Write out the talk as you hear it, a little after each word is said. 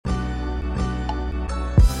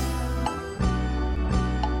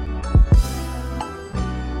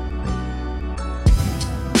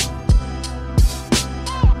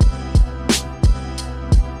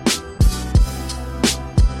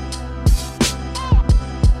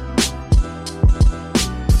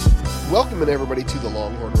Welcome everybody to the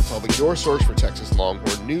Longhorn Republic, your source for Texas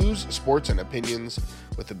Longhorn news, sports, and opinions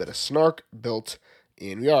with a bit of snark built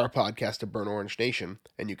in. We are a podcast of Burnt Orange Nation,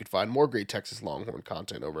 and you can find more great Texas Longhorn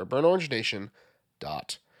content over at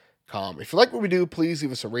BurntOrangeNation.com. If you like what we do, please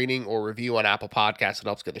leave us a rating or review on Apple Podcasts. It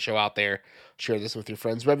helps get the show out there. Share this with your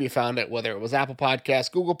friends wherever you found it, whether it was Apple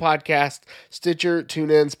Podcasts, Google Podcasts, Stitcher,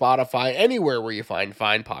 TuneIn, Spotify, anywhere where you find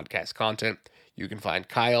podcast content. You can find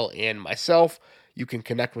Kyle and myself. You can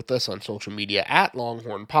connect with us on social media at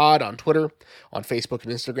Longhorn Pod on Twitter, on Facebook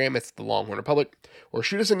and Instagram. It's the Longhorn Republic. Or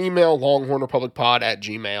shoot us an email,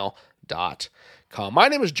 longhornrepublicpod@gmail.com. My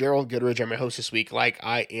name is Gerald Goodridge. I'm your host this week, like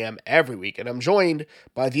I am every week. And I'm joined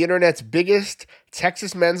by the internet's biggest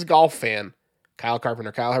Texas men's golf fan, Kyle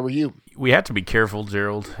Carpenter. Kyle, how are you? We have to be careful,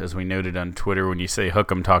 Gerald, as we noted on Twitter, when you say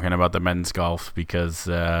hook, I'm talking about the men's golf because,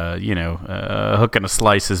 hook and a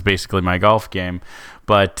slice is basically my golf game.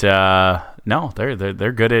 But no,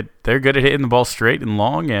 they're good at hitting the ball straight and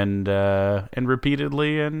long and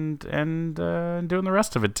repeatedly and doing the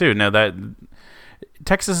rest of it too. Now that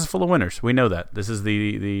Texas is full of winners, we know that. This is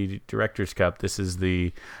the Directors Cup. This is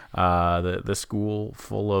the school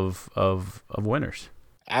full of winners.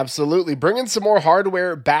 Absolutely. Bringing some more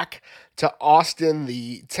hardware back to Austin.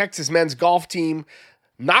 The Texas men's golf team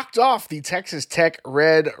knocked off the Texas Tech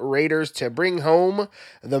Red Raiders to bring home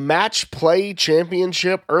the Match Play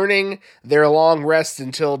Championship, earning their long rest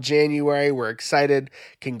until January. We're excited.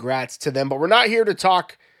 Congrats to them. But we're not here to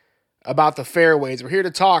talk about the fairways. We're here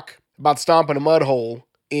to talk about stomping a mud hole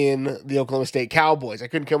in the Oklahoma State Cowboys. I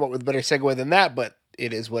couldn't come up with a better segue than that, but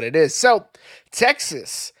it is what it is. So,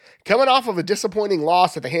 Texas, coming off of a disappointing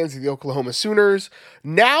loss at the hands of the Oklahoma Sooners,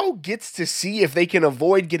 now gets to see if they can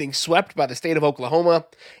avoid getting swept by the state of Oklahoma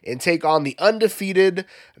and take on the undefeated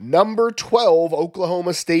number 12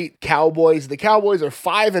 Oklahoma State Cowboys. The Cowboys are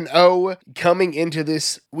 5-0 coming into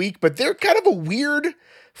this week, but they're kind of a weird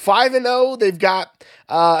 5-0. They've got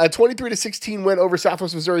a 23-16 win over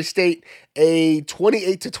Southwest Missouri State, a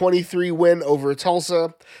 28-23 win over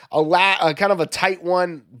Tulsa, a kind of a tight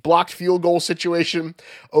one, blocked field goal situation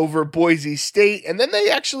over Boise State, and then they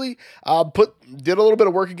actually did a little bit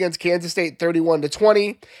of work against Kansas State,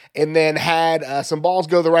 31-20, and then had some balls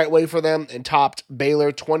go the right way for them and topped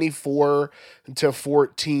Baylor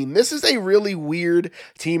 24-14. This is a really weird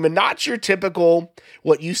team and not your typical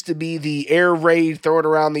what used to be the air raid, throw it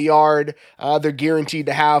around the yard. They're guaranteed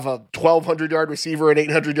to have a 1,200-yard receiver, an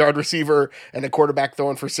 800-yard receiver, and a quarterback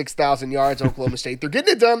throwing for 6,000 yards. Oklahoma State, they're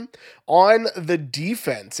getting it done on the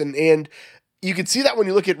defense, and you can see that when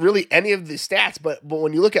you look at really any of the stats, but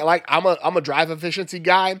when you look at, like, I'm a drive efficiency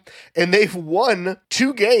guy, and they've won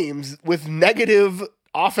 2 games with negative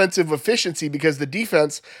offensive efficiency because the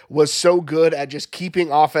defense was so good at just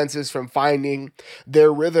keeping offenses from finding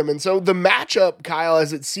their rhythm. And so the matchup, Kyle,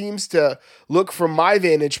 as it seems to look from my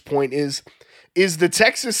vantage point, is the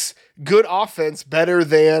Texas good offense better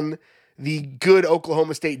than the good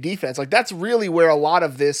Oklahoma State defense? Like, that's really where a lot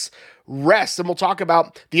of this rests, and we'll talk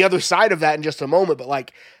about the other side of that in just a moment, but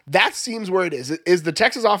like, that seems where it is. Is the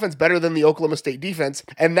Texas offense better than the Oklahoma State defense?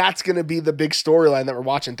 And that's going to be the big storyline that we're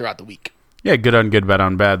watching throughout the week. Yeah, good on good, bad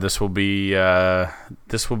on bad. This will be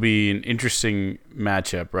an interesting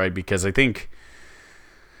matchup, right? Because I think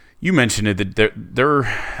you mentioned it that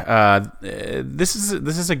this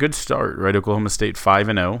is a good start, right? Oklahoma State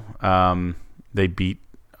 5-0. They beat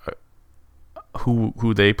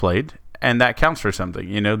who they played, and that counts for something.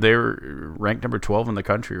 You know, they're ranked number 12 in the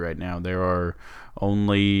country right now. There are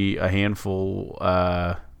only a handful.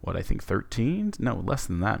 I think 13? No, less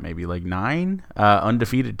than that, maybe like 9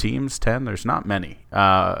 undefeated teams, 10. There's not many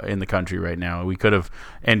in the country right now. We could have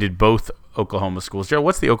ended both Oklahoma schools. Joe,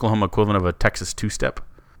 what's the Oklahoma equivalent of a Texas two-step?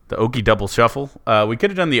 The Okie double shuffle. We could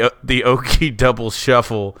have done the Okie double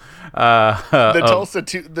shuffle.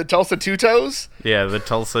 The Tulsa two toes. Yeah, the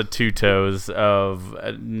Tulsa two toes of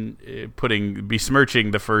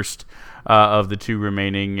besmirching the first of the 2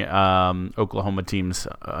 remaining Oklahoma teams'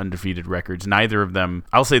 undefeated records. Neither of them.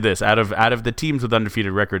 I'll say this: out of the teams with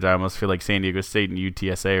undefeated records, I almost feel like San Diego State and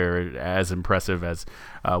UTSA are as impressive as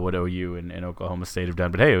what OU and Oklahoma State have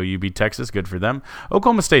done. But hey, OU beat Texas. Good for them.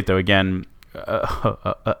 Oklahoma State, though, again,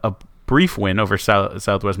 a brief win over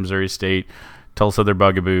Southwest Missouri State. Tulsa, their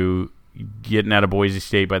bugaboo, getting out of Boise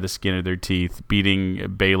State by the skin of their teeth,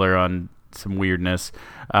 beating Baylor on some weirdness.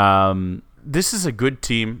 This is a good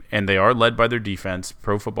team, and they are led by their defense.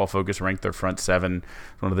 Pro Football Focus ranked their front 7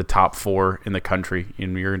 one of the top 4 in the country,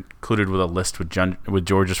 and you're included with a list with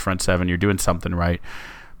Georgia's front 7. You're doing something right.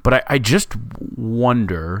 But I just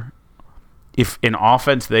wonder if an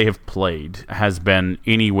offense they have played has been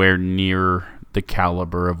anywhere near the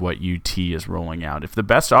caliber of what UT is rolling out. If the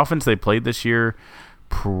best offense they played this year,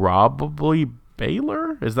 probably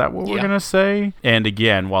Baylor? Is that what we're going to say? And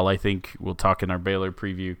again, while I think we'll talk in our Baylor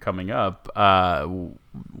preview coming up,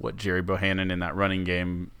 what Jerry Bohannon in that running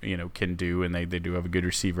game, can do, and they do have a good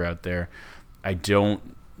receiver out there. I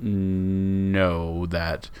don't know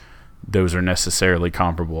that those are necessarily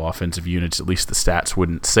comparable offensive units. At least the stats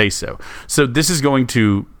wouldn't say so. So this is going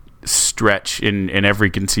to stretch in every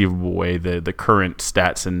conceivable way the current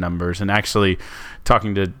stats and numbers. And actually,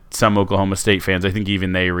 talking to some Oklahoma State fans, I think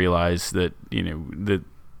even they realize that that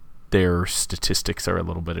their statistics are a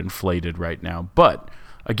little bit inflated right now. But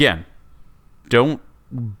again, don't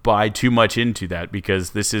buy too much into that,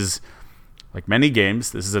 because this is, like many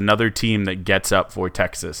games, this is another team that gets up for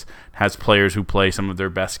Texas, has players who play some of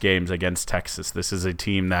their best games against Texas. This is a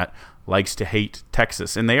team that likes to hate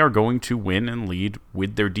Texas, and they are going to win and lead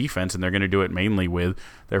with their defense, and they're going to do it mainly with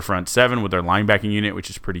their front seven, with their linebacking unit, which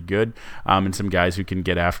is pretty good, and some guys who can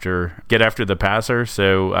get after the passer.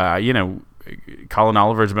 So, Colin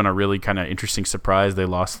Oliver's been a really kind of interesting surprise. They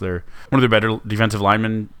lost one of their better defensive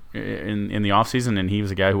linemen in the offseason, and he was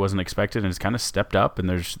a guy who wasn't expected and has kind of stepped up. And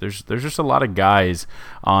there's just a lot of guys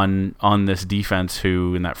on this defense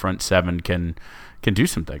who in that front seven can do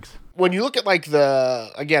some things. When you look at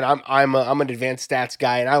I'm an advanced stats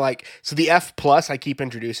guy, and so the F plus, I keep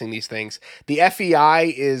introducing these things. The FEI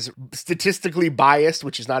is statistically biased,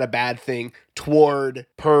 which is not a bad thing, toward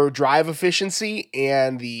per drive efficiency,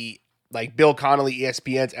 and the Bill Connolly,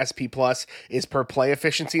 ESPN's SP Plus is per play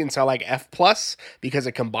efficiency, and so I like F Plus because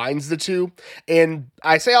it combines the two. And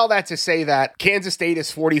I say all that to say that Kansas State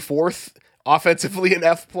is 44th offensively in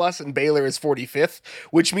F Plus, and Baylor is 45th,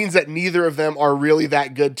 which means that neither of them are really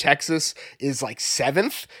that good. Texas is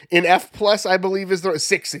 7th in F Plus, I believe, is the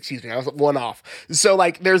 6th. Excuse me, I was one off. So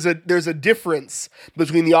there's a difference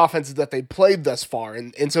between the offenses that they played thus far,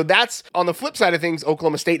 and so that's on the flip side of things.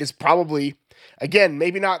 Oklahoma State is probably, again,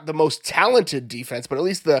 maybe not the most talented defense, but at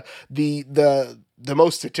least the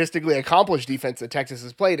most statistically accomplished defense that Texas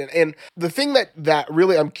has played. And the thing that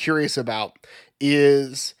really I'm curious about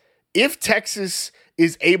is if Texas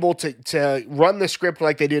is able to run the script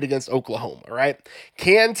like they did against Oklahoma, right?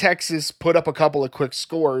 Can Texas put up a couple of quick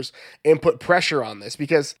scores and put pressure on this?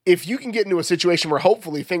 Because if you can get into a situation where,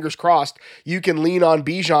 hopefully, fingers crossed, you can lean on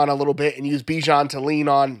Bijan a little bit and use Bijan to lean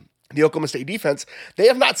on the Oklahoma State defense, they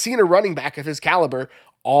have not seen a running back of his caliber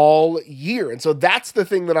all year. And so that's the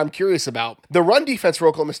thing that I'm curious about. The run defense for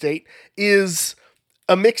Oklahoma State is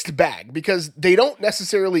a mixed bag because they don't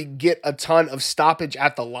necessarily get a ton of stoppage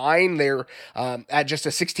at the line. They're at just a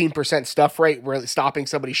 16% stuff rate, where stopping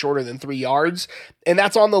somebody shorter than 3 yards. And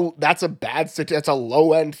that's a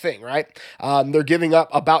low end thing, right? They're giving up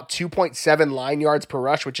about 2.7 line yards per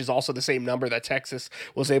rush, which is also the same number that Texas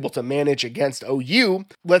was able to manage against OU.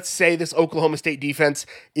 Let's say this Oklahoma State defense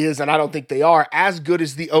is, and I don't think they are, as good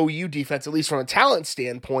as the OU defense, at least from a talent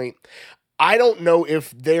standpoint. I don't know if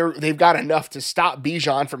they've got enough to stop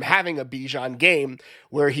Bijan from having a Bijan game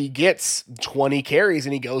where he gets 20 carries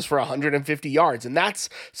and he goes for 150 yards. And that's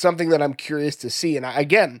something that I'm curious to see. And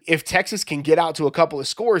again, if Texas can get out to a couple of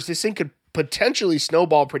scores, this thing could potentially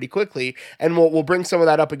snowball pretty quickly. And we'll bring some of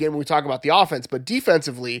that up again when we talk about the offense. But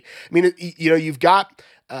defensively, I mean, you've got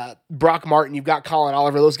Brock Martin, you've got Colin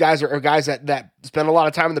Oliver. Those guys are guys that spend a lot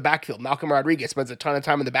of time in the backfield. Malcolm Rodriguez spends a ton of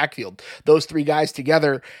time in the backfield. Those three guys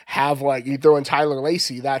together have, you throw in Tyler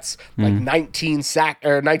Lacey, that's 19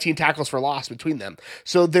 tackles for loss between them.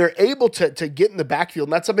 So they're able to get in the backfield.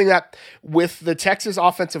 And that's something that with the Texas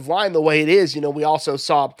offensive line, the way it is, we also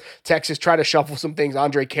saw Texas try to shuffle some things.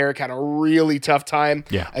 Andre Carrick had a really tough time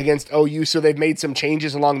against OU. So they've made some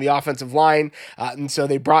changes along the offensive line. And so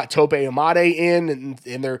they brought Tope Amade in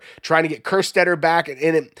and they're trying to get Kerstetter back.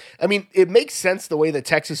 And it makes sense the way that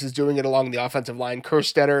Texas is doing it along the offensive line.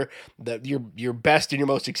 Kerstetter, your best and your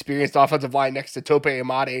most experienced offensive line, next to Tope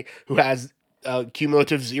Amade, who has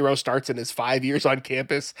cumulative 0 starts in his 5 years on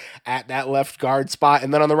campus at that left guard spot.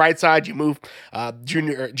 And then on the right side, you move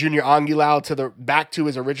Junior Angulau back to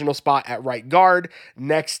his original spot at right guard,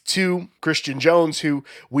 next to Christian Jones, who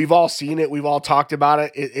we've all seen it. We've all talked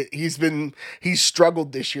about it. He's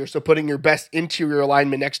struggled this year. So putting your best interior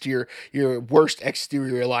alignment next to your worst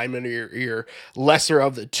exterior alignment, or your lesser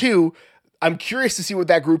of the two. I'm curious to see what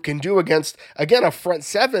that group can do against, again, a front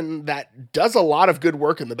seven that does a lot of good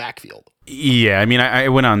work in the backfield. Yeah, I mean, I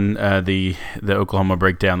went on the Oklahoma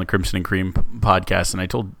Breakdown, the Crimson and Cream podcast, and I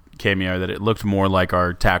told Cameo that it looked more like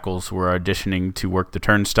our tackles were auditioning to work the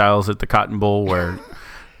turnstiles at the Cotton Bowl, where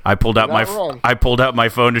I pulled out wrong. I pulled out my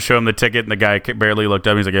phone to show him the ticket, and the guy barely looked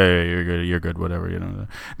up. He's like, "Yeah, you're good, whatever."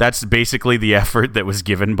 That's basically the effort that was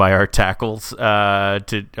given by our tackles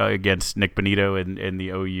against Nick Bonito and the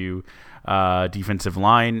OU defensive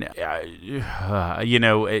line.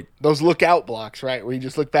 Those lookout blocks, right? Where you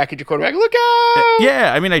just look back at your quarterback, look out!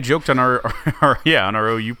 Yeah, I mean, I joked on our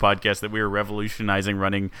OU podcast that we were revolutionizing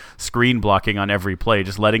running screen blocking on every play,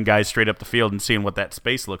 just letting guys straight up the field and seeing what that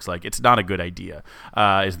space looks like. It's not a good idea,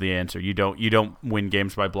 is the answer. You don't win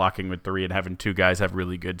games by blocking with 3 and having 2 guys have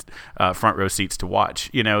really good front row seats to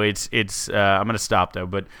watch. I'm going to stop though,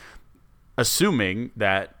 but assuming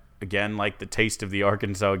that, again, like the taste of the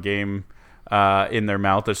Arkansas game in their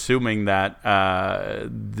mouth, assuming that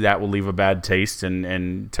that will leave a bad taste,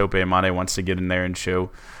 and Tope Amade wants to get in there and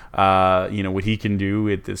show what he can do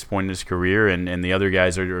at this point in his career, and the other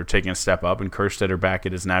guys are taking a step up, and Kerstetter back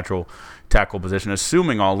at his natural tackle position.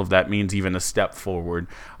 Assuming all of that means even a step forward,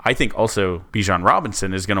 I think also Bijan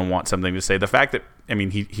Robinson is going to want something to say. The fact that, I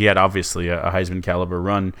mean, he had obviously a Heisman caliber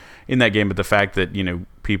run in that game, but the fact that,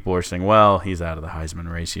 people are saying, well, he's out of the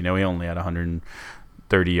Heisman race. He only had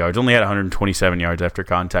 130 yards, only had 127 yards after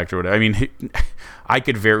contact or whatever. I mean, I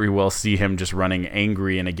could very well see him just running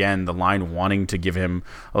angry, and again, the line wanting to give him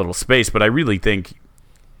a little space. But I really think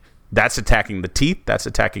that's attacking the teeth, that's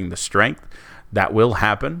attacking the strength. That will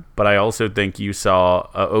happen, but I also think you saw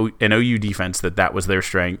an OU defense that was their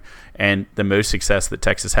strength, and the most success that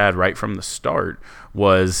Texas had right from the start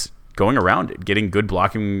was going around it, getting good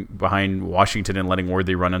blocking behind Washington and letting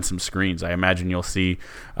Worthy run on some screens. I imagine you'll see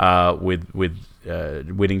with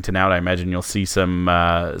Whittington out, I imagine you'll see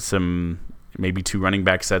some maybe 2 running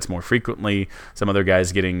back sets more frequently, some other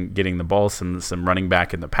guys getting the ball, some running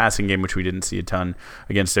back in the passing game, which we didn't see a ton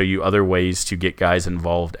against OU, other ways to get guys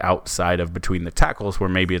involved outside of between the tackles where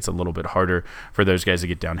maybe it's a little bit harder for those guys to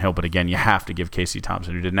get downhill. But again, you have to give Casey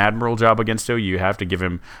Thompson, who did an admirable job against OU, you have to give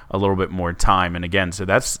him a little bit more time. And again, so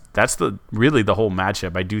that's really the whole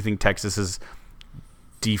matchup. I do think Texas's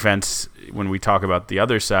defense, when we talk about the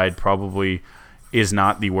other side, probably is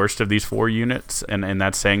not the worst of these 4 units, and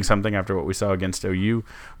that's saying something after what we saw against OU.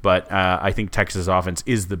 But I think Texas offense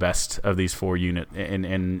is the best of these 4 units,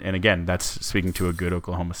 and again, that's speaking to a good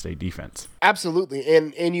Oklahoma State defense. Absolutely,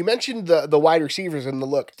 and you mentioned the wide receivers and the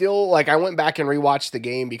look. Still, like, I went back and rewatched the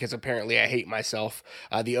game because apparently I hate myself,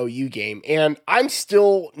 the OU game, and I'm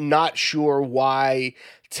still not sure why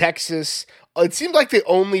Texas. It seemed like they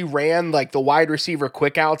only ran like the wide receiver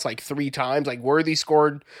quick outs like 3 times. Like Worthy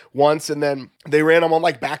scored once, and then they ran them on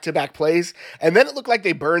like back-to-back plays. And then it looked like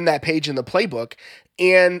they burned that page in the playbook.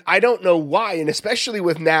 And I don't know why. And especially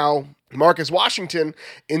with now Marcus Washington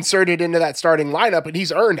inserted into that starting lineup, and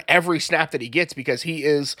he's earned every snap that he gets because he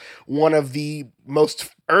is one of the most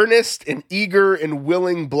earnest and eager and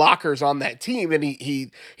willing blockers on that team. And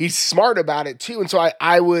he's smart about it too. And so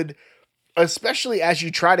I would, especially as you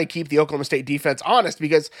try to keep the Oklahoma State defense honest,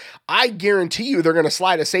 because I guarantee you they're going to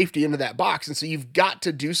slide a safety into that box. And so you've got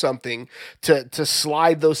to do something to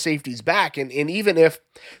slide those safeties back. And even if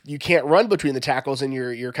you can't run between the tackles and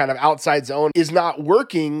your kind of outside zone is not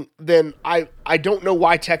working, then I don't know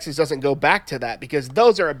why Texas doesn't go back to that, because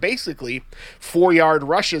those are basically 4-yard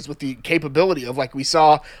rushes with the capability of, like we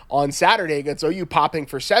saw on Saturday against OU, popping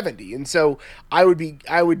for 70. And so I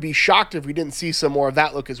would be shocked if we didn't see some more of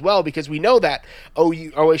that look as well, because we know that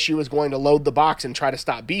OSU is going to load the box and try to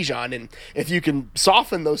stop Bijan. And if you can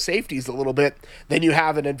soften those safeties a little bit, then you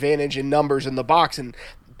have an advantage in numbers in the box. And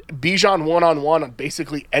Bijan one-on-one on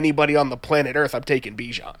basically anybody on the planet Earth, I'm taking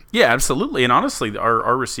Bijan. Yeah, absolutely. And honestly,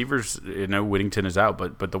 our receivers, Whittington is out,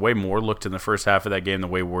 but the way Moore looked in the first half of that game, the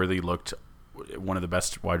way Worthy looked, one of the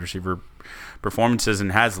best wide receiver performances,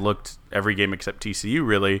 and has looked every game except TCU,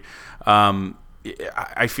 really.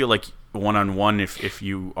 I feel like one-on-one, if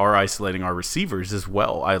you are isolating our receivers as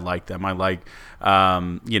well, I like them. I like,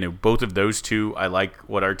 both of those two. I like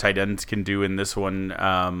what our tight ends can do in this one.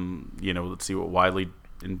 Let's see what Wiley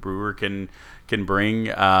and Brewer can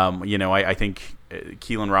bring. I think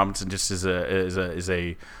Keelan Robinson just is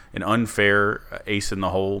an unfair ace in the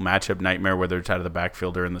hole matchup nightmare, whether it's out of the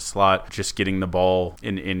backfield or in the slot. Just getting the ball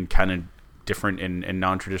in kind of different and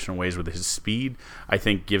non-traditional ways with his speed, I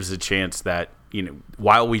think gives a chance that,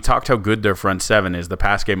 while we talked how good their front 7 is, the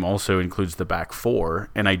pass game also includes the back 4,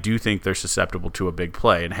 and I do think they're susceptible to a big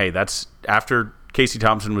play. And hey, that's after Casey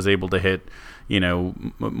Thompson was able to hit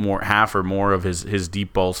half or more of his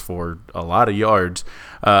deep balls for a lot of yards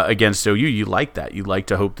against OU. You like that. You like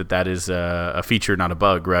to hope that is a feature, not a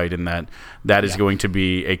bug, right? And that is going to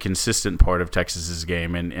be a consistent part of Texas's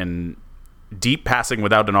game. And deep passing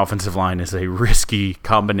without an offensive line is a risky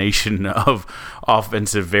combination of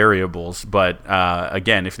offensive variables. But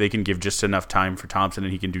again, if they can give just enough time for Thompson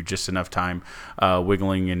and he can do just enough time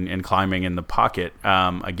wiggling and climbing in the pocket,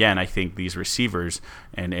 again, I think these receivers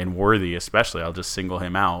and Worthy especially, I'll just single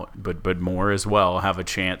him out, but Moore as well, have a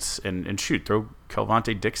chance and shoot, throw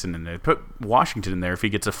Kelvontae Dixon in there, put Washington in there. If he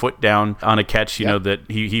gets a foot down on a catch, you know, that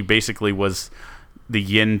he basically was the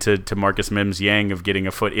yin to Marcus Mims Yang of getting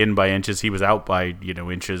a foot in by inches. He was out by,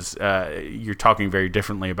 inches. You're talking very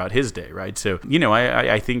differently about his day, right? So,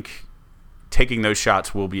 I think taking those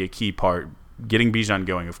shots will be a key part. Getting Bijan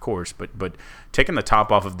going, of course, but taking the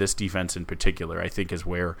top off of this defense in particular, I think, is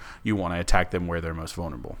where you want to attack them where they're most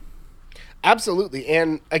vulnerable. Absolutely.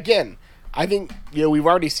 And again, I think, we've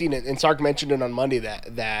already seen it, and Sark mentioned it on Monday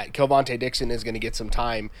that Kelvontae Dixon is going to get some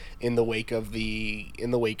time in the wake of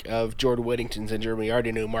Jordan Whittington's injury. We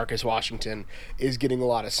already knew Marcus Washington is getting a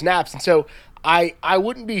lot of snaps. And so I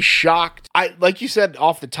wouldn't be shocked. Like you said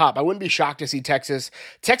off the top, I wouldn't be shocked to see Texas.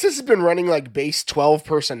 Texas has been running like base 12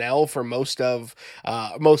 personnel for most of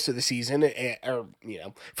the season, or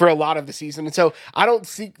for a lot of the season. And so I don't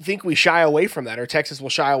think we shy away from that, or Texas will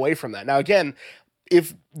shy away from that. Now again,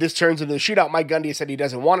 if this turns into a shootout, Mike Gundy said he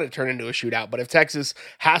doesn't want it to turn into a shootout, but if Texas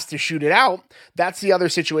has to shoot it out, that's the other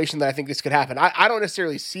situation that I think this could happen. I don't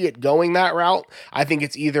necessarily see it going that route. I think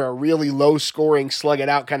it's either a really low-scoring,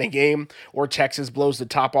 slug-it-out kind of game, or Texas blows the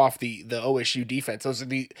top off the OSU defense. Those are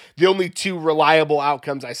the only two reliable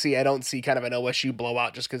outcomes I see. I don't see kind of an OSU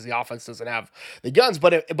blowout just because the offense doesn't have the guns.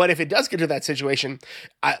 But if it does get to that situation,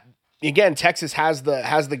 again, Texas has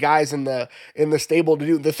the guys in the stable to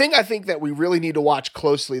do. The thing I think that we really need to watch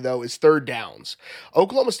closely, though, is third downs.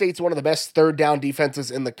 Oklahoma State's one of the best third down defenses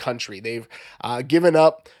in the country. They've given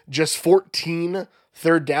up just 14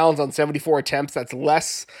 third downs on 74 attempts. That's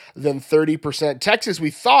less than 30%. Texas, we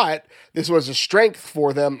thought this was a strength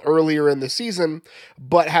for them earlier in the season,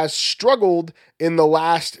 but has struggled in the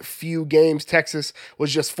last few games. Texas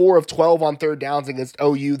was just 4 of 12 on third downs against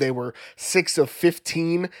OU. They were 6 of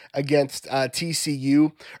 15 against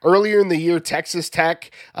TCU. Earlier in the year, Texas Tech,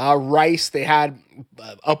 Rice, they had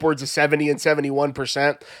upwards of 70 and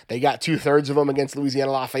 71%. They got 2/3 of them against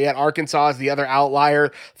Louisiana Lafayette. Arkansas is the other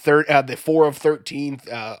outlier, the 4 of 13,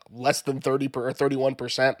 less than 30 or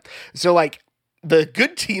 31%. So the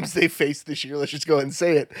good teams they faced this year, let's just go ahead and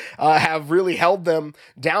say it, have really held them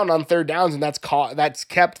down on third downs, and that's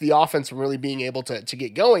kept the offense from really being able to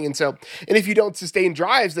get going. And if you don't sustain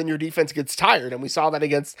drives, then your defense gets tired. And we saw that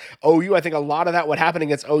against OU. I think a lot of that, what happened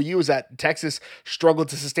against OU, is that Texas struggled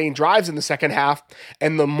to sustain drives in the second half,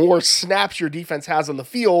 and the more snaps your defense has on the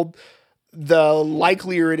field, the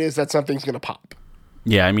likelier it is that something's going to pop.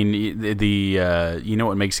 Yeah, I mean,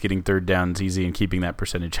 what makes getting third downs easy and keeping that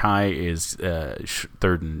percentage high is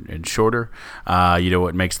third and shorter.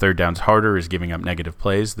 What makes third downs harder is giving up negative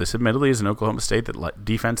plays. This admittedly is an Oklahoma State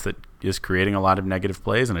defense that is creating a lot of negative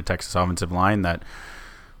plays, and a Texas offensive line that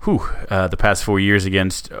the past 4 years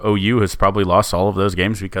against OU has probably lost all of those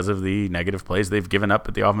games because of the negative plays they've given up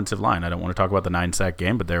at the offensive line. I don't want to talk about the 9-sack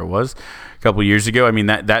game, but there it was a couple of years ago. I mean,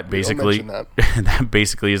 that basically that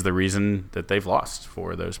basically is the reason that they've lost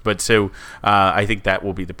 4 of those. But so I think that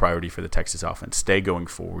will be the priority for the Texas offense. Stay going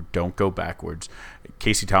forward. Don't go backwards.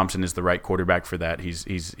 Casey Thompson is the right quarterback for that.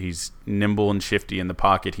 He's nimble and shifty in the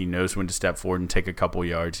pocket. He knows when to step forward and take a couple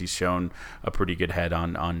yards. He's shown a pretty good head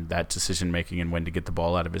on that decision making and when to get the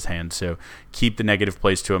ball out of his hands. So keep the negative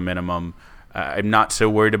plays to a minimum. I'm not so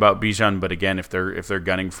worried about Bijan, but again, if they're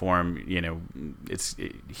gunning for him,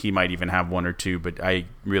 he might even have 1 or 2. But I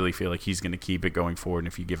really feel like he's going to keep it going forward. And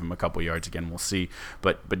if you give him a couple yards again, we'll see.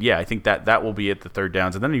 But yeah, I think that will be at the third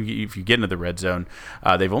downs. And then if you get into the red zone,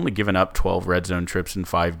 they've only given up 12 red zone trips in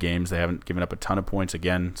 5 games. They haven't given up a ton of points.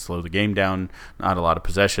 Again, slow the game down. Not a lot of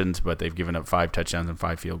possessions, but they've given up 5 touchdowns and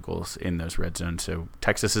 5 field goals in those red zones. So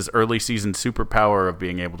Texas's early season superpower of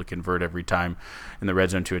being able to convert every time in the red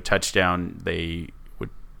zone to a touchdown.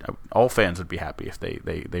 All fans would be happy if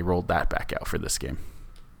they rolled that back out for this game.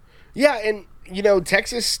 Yeah, and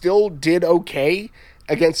Texas still did okay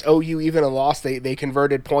against OU, even a loss. They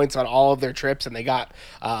converted points on all of their trips, and they got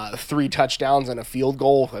 3 touchdowns and a field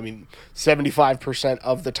goal. I mean, 75%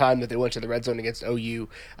 of the time that they went to the red zone against OU,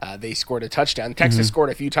 they scored a touchdown. Texas scored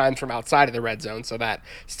a few times from outside of the red zone, so that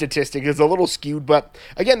statistic is a little skewed. But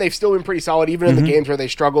again, they've still been pretty solid. Even in the games where they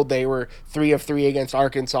struggled, they were 3 of 3 against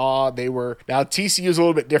Arkansas. Now TCU is a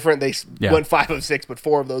little bit different. They went 5 of 6, but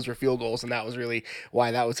 4 of those were field goals, and that was really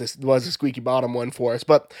why that was a squeaky bottom one for us.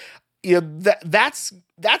 But that's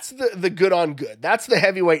the good on good. That's the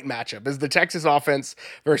heavyweight matchup, is the Texas offense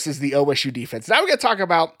versus the OSU defense. Now we got to talk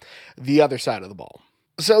about the other side of the ball.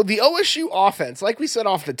 So the OSU offense, like we said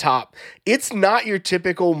off the top, it's not your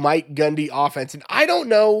typical Mike Gundy offense. And I don't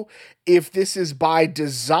know if this is by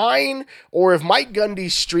design or if Mike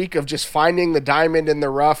Gundy's streak of just finding the diamond in the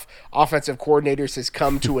rough offensive coordinators has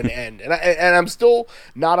come to an end. And I'm still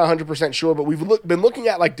not 100% sure, but we've been looking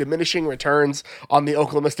at like diminishing returns on the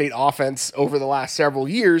Oklahoma State offense over the last several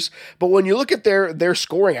years. But when you look at their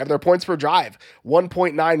scoring, their points per drive,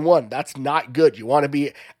 1.91, that's not good. You want to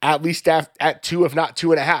be at least at 2, if not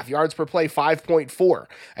 2.5. Yards per play, 5.4.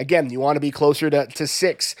 Again, you want to be closer to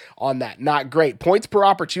 6 on that. Not great. Points per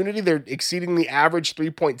opportunity, they're exceedingly average,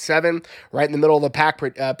 3.7, right in the middle of the pack.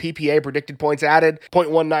 PPA, predicted points added,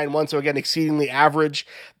 0.191, so again, exceedingly average.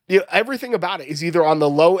 Everything about it is either on the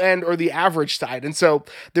low end or the average side. And so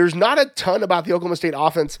there's not a ton about the Oklahoma State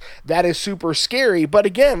offense that is super scary. But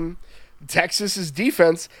again, Texas's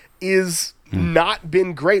defense is not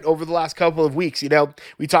been great over the last couple of weeks.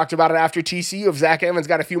 We talked about it after TCU. If Zach Evans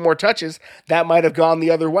got a few more touches, that might have gone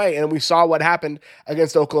the other way. And we saw what happened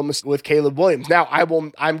against Oklahoma with Caleb Williams. Now,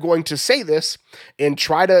 I'm going to say this and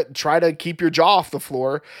try to keep your jaw off the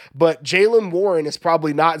floor, but Jaylen Warren is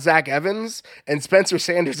probably not Zach Evans, and Spencer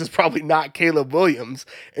Sanders is probably not Caleb Williams.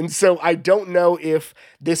 And so I don't know if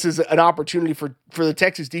this is an opportunity for the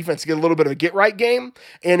Texas defense to get a little bit of a get-right game.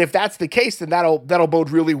 And if that's the case, then that'll bode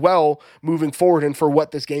really well moving forward and for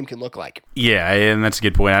what this game can look like. Yeah, and that's a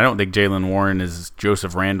good point. I don't think Jaylen Warren is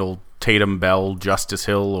Joseph Randle, Tatum Bell, Justice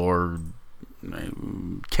Hill, or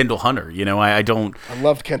Kendall Hunter. I don't. I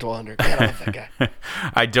loved Kendall Hunter. God, I love that guy.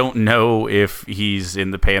 I don't know if he's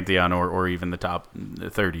in the pantheon or even the top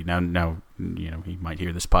 30. Now, he might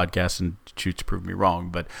hear this podcast and choose to prove me wrong.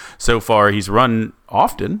 But so far, he's run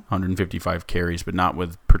often, 155 carries, but not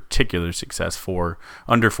with particular success.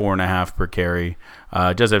 Under 4.5 per carry.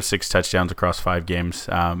 Does have 6 touchdowns across 5 games,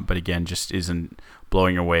 but again, just isn't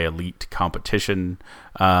blowing away elite competition.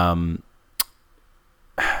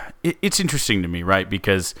 It's interesting to me, right?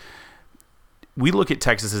 Because we look at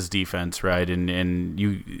Texas's defense, right,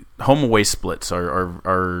 and home away splits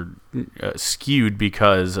are skewed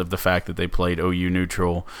because of the fact that they played OU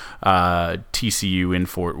neutral, TCU in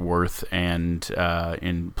Fort Worth, and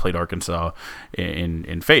played Arkansas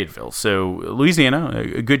in Fayetteville. So Louisiana,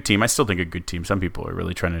 a good team. I still think a good team. Some people are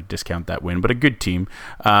really trying to discount that win, but a good team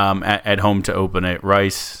at home to open it.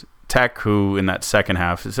 Rice, Tech, who in that second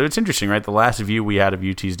half, so it's interesting, right? The last view we had of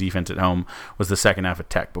UT's defense at home was the second half of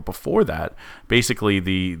Tech, but before that, basically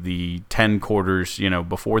the 10 quarters,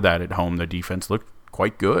 before that at home, the defense looked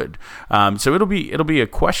quite good. So it'll be a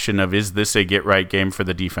question of, is this a get right game for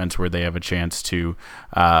the defense where they have a chance to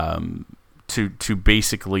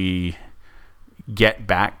basically get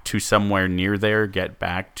back to somewhere near there, get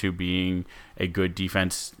back to being a good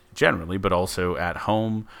defense generally, but also at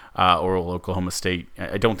home, or Oklahoma State.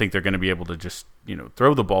 I don't think they're going to be able to just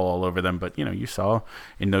throw the ball all over them, but you saw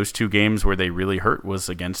in those 2 games where they really hurt was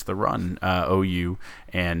against the run, OU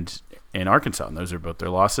and Arkansas, and those are both their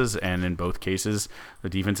losses, and in both cases the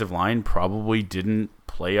defensive line probably didn't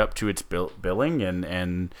play up to its billing,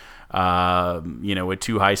 and a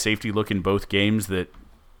too high safety look in both games that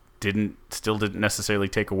still didn't necessarily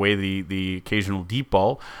take away the occasional deep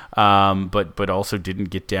ball, but also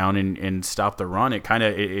didn't get down and stop the run.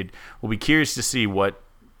 It will be curious to see what.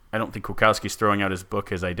 I don't think Kwiatkowski's throwing out his book,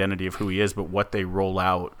 his identity of who he is, but what they roll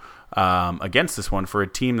out against this one for a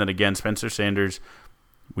team that, again, Spencer Sanders,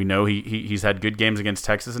 we know he's had good games against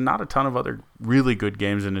Texas and not a ton of other really good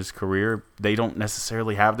games in his career. They don't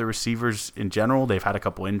necessarily have the receivers in general. They've had a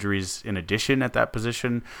couple injuries in addition at that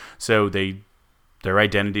position, so their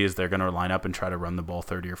identity is they're going to line up and try to run the ball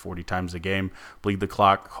 30 or 40 times a game, bleed the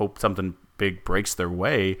clock, hope something big breaks their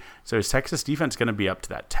way. So is Texas defense going to be up to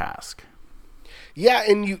that task? Yeah,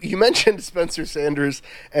 and you mentioned Spencer Sanders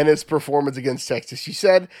and his performance against Texas. You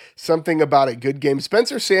said something about a good game.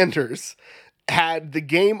 Spencer Sanders had the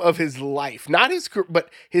game of his life, but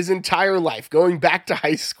his entire life, going back to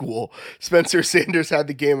high school. Spencer Sanders had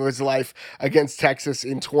the game of his life against Texas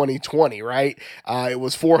in 2020, right? It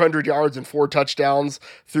was 400 yards and 4 touchdowns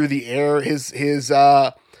through the air.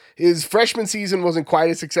 His freshman season wasn't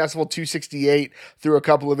quite as successful, 268 through a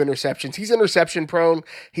couple of interceptions. He's interception prone.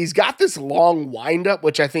 He's got this long windup,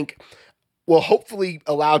 which I think will hopefully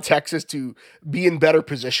allow Texas to be in better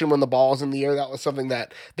position when the ball is in the air. That was something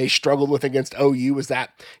that they struggled with against OU, was that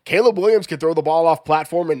Caleb Williams could throw the ball off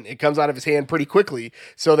platform and it comes out of his hand pretty quickly.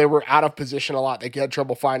 So they were out of position a lot. They had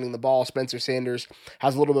trouble finding the ball. Spencer Sanders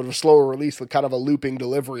has a little bit of a slower release with kind of a looping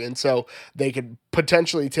delivery. And so they could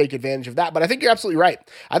potentially take advantage of that. But I think you're absolutely right.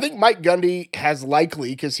 I think Mike Gundy has likely,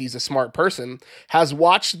 because he's a smart person, has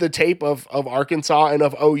watched the tape of Arkansas and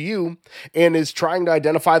of OU and is trying to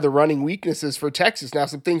identify the running weaknesses weaknesses for Texas. Now,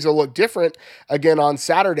 some things will look different again on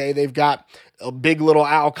Saturday. They've got a big little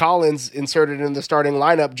Al Collins inserted in the starting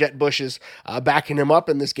lineup. Jet Bush is backing him up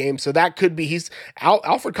in this game. So that could be,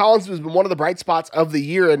 Alfred Collins has been one of the bright spots of the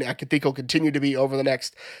year, and I think he'll continue to be over the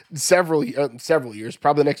next several years,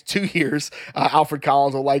 probably the next 2 years. Alfred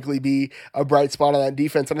Collins will likely be a bright spot on that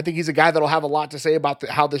defense. And I think he's a guy that'll have a lot to say about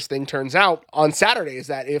how this thing turns out on Saturday, is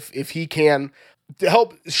that if he can to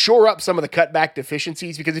help shore up some of the cutback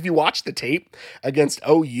deficiencies, because if you watch the tape against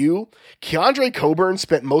OU, Keondre Coburn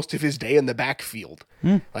spent most of his day in the backfield.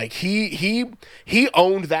 Like he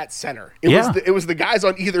owned that center. It was the guys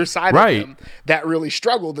on either side of him that really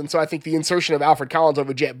struggled, and so I think the insertion of Alfred Collins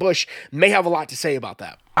over Jet Bush may have a lot to say about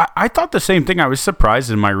that. I thought the same thing. I was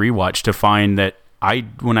surprised in my rewatch to find that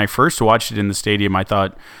when I first watched it in the stadium, I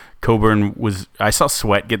thought Coburn I saw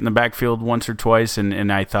Sweat get in the backfield once or twice,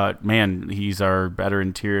 and I thought, man, he's our better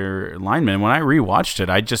interior lineman. When I rewatched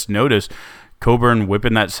it, I just noticed Coburn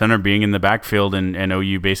whipping that center, being in the backfield, and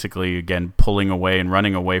OU basically, again, pulling away and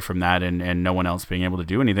running away from that, and no one else being able to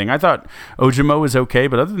do anything. I thought Ojimo was okay,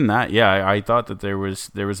 but other than that, yeah, I thought that there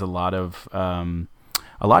was a lot of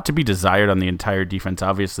a lot to be desired on the entire defense,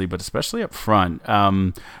 obviously, but especially up front.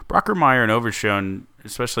 Brockermeyer and Overshown,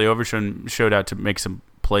 especially Overshown, showed out to make some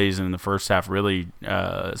plays in the first half, really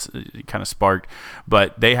kind of sparked,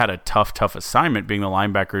 but they had a tough assignment, being the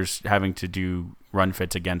linebackers having to do run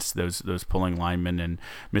fits against those pulling linemen and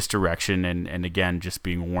misdirection, and again just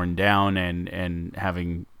being worn down and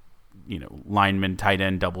having linemen, tight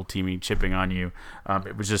end double teaming, chipping on you.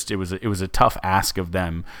 It was a tough ask of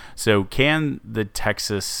them. So can the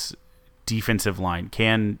Texas defensive line,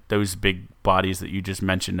 can those big bodies that you just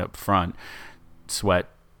mentioned up front, Sweat,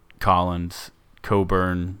 Collins,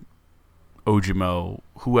 Coburn, Ojimo,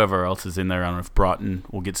 whoever else is in there, I don't know if Broughton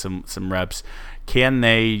will get some reps, can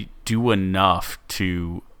they do enough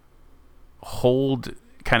to hold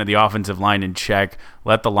kind of the offensive line in check,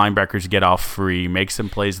 let the linebackers get off free, make some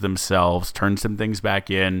plays themselves, turn some things back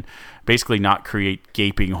in, basically not create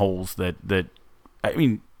gaping holes that I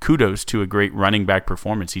mean, kudos to a great running back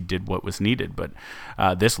performance. He did what was needed, but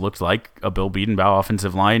this looked like a Bill Biedenbaugh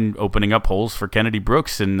offensive line opening up holes for Kennedy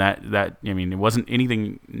Brooks, and that I mean, it wasn't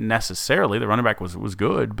anything necessarily. The running back was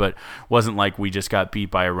good, but wasn't like we just got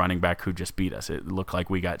beat by a running back who just beat us. It looked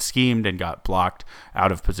like we got schemed and got blocked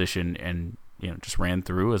out of position and just ran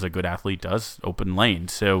through, as a good athlete does, open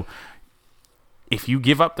lanes. So if you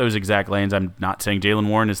give up those exact lanes, I'm not saying Jaylen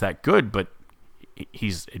Warren is that good, but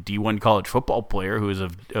he's a D1 college football player who is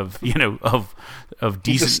of decent.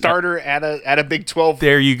 He's a starter at a Big 12.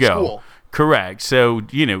 There you go. School. Correct. So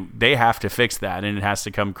they have to fix that, and it has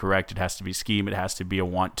to come correct. It has to be scheme. It has to be a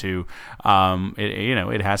want to.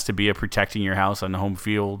 It has to be a protecting your house on the home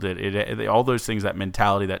field. All those things, that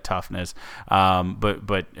mentality, that toughness.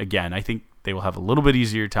 But again, I think they will have a little bit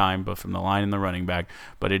easier time, both from the line and the running back.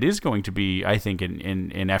 But it is going to be, I think,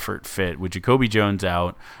 an effort fit. With Jacoby Jones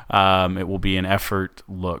out, it will be an effort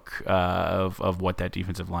look of what that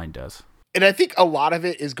defensive line does. And I think a lot of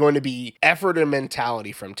it is going to be effort and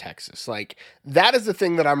mentality from Texas. Like, that is the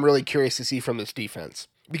thing that I'm really curious to see from this defense.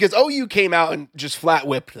 Because OU came out and just flat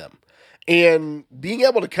whipped them. And being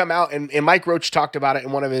able to come out, and Mike Roach talked about it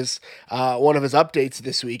in one of his updates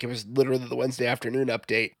this week. It was literally the Wednesday afternoon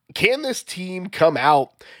update. Can this team come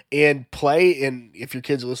out and play? And if your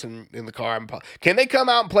kids listen in the car, can they come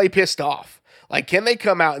out and play pissed off? Like, can they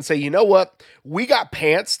come out and say, you know what? We got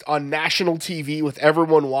pantsed on national TV with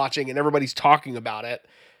everyone watching and everybody's talking about it.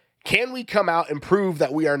 Can we come out and prove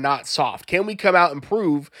that we are not soft? Can we come out and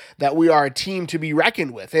prove that we are a team to be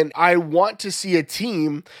reckoned with? And I want to see a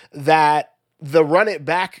team that the run it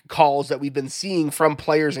back calls that we've been seeing from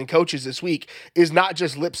players and coaches this week is not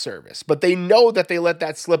just lip service, but they know that they let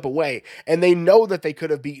that slip away, and they know that they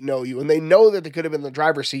could have beaten OU, and they know that they could have been in the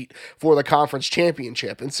driver's seat for the conference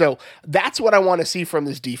championship. And so that's what I want to see from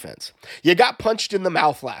this defense. You got punched in the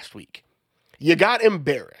mouth last week. You got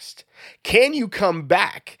embarrassed. Can you come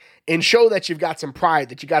back and show that you've got some pride,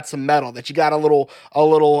 that you got some mettle, that you got a little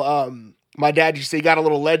my dad used to say, you got a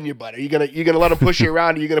little lead in your butt. Are you gonna let them push you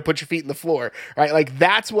around? Or are you gonna put your feet in the floor? Right? Like,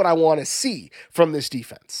 that's what I want to see from this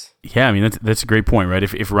defense. Yeah, I mean, that's a great point, right?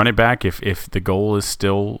 If run it back, if the goal is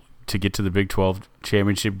still to get to the Big 12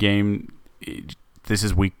 championship game, this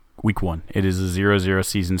is week one. It is a 0-0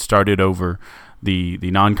 season. Started over. The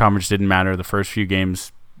non-conference didn't matter. The first few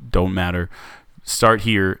games don't matter. Start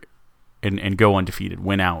here and go undefeated,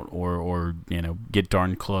 win out, or get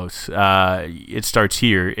darn close. It starts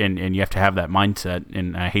here, and you have to have that mindset.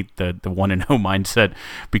 And I hate the 1-0 mindset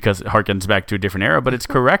because it harkens back to a different era, but it's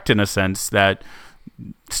correct in a sense that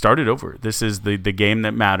start it over. This is the game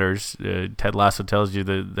that matters. Ted Lasso tells you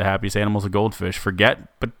the happiest animal's a goldfish.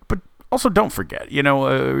 Forget, but also don't forget.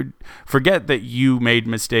 Forget that you made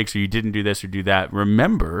mistakes or you didn't do this or do that.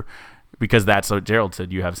 Remember, because that's what Gerald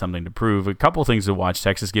said, you have something to prove. A couple things to watch.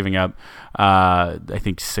 Texas giving up, I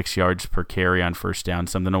think, 6 yards per carry on first down.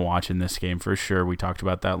 Something to watch in this game for sure. We talked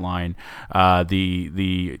about that line.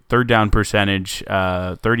 The third down percentage,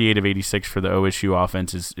 38 of 86 for the OSU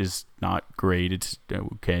offense is not great. It's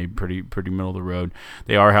okay, pretty middle of the road.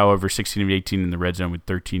 They are, however, 16 of 18 in the red zone with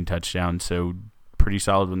 13 touchdowns. So pretty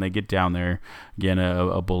solid when they get down there. Again,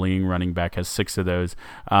 a bullying running back has 6 of those.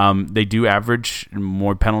 They do average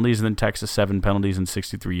more penalties than Texas, 7 penalties and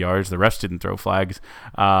 63 yards. The refs didn't throw flags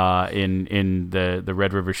in the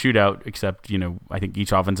Red River shootout, except I think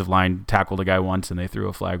each offensive line tackled a guy once and they threw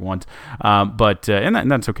a flag once. But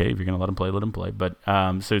that's okay if you're going to let them play. But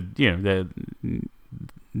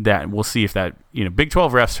that we'll see if that Big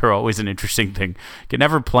 12 refs are always an interesting thing. Can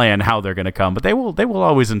never plan how they're going to come, but they will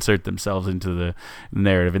always insert themselves into the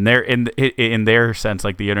narrative. And they're in their sense,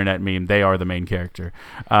 like the internet meme, they are the main character.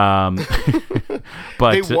 But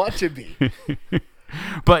they want to be.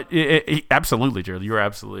 But absolutely, Gerald, you're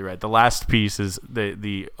absolutely right. The last piece is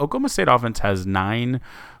the Oklahoma State offense has 9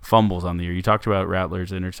 fumbles on the year. You talked about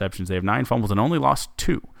Rattler's interceptions. They have 9 fumbles and only lost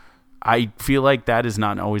 2. I feel like that is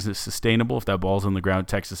not always sustainable. If that ball's on the ground,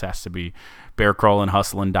 Texas has to be bear crawling,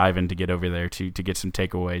 hustling, diving to get over there to get some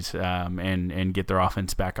takeaways and get their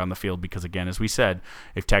offense back on the field. Because, again, as we said,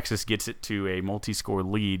 if Texas gets it to a multi-score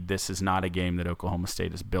lead, this is not a game that Oklahoma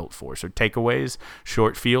State is built for. So takeaways,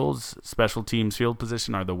 short fields, special teams field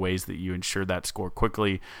position are the ways that you ensure that score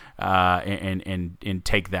quickly and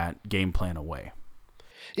take that game plan away.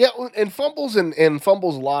 Yeah, and fumbles and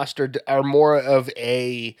fumbles lost are more of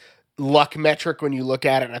a luck metric when you look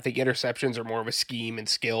at it. And I think interceptions are more of a scheme and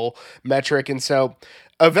skill metric. And so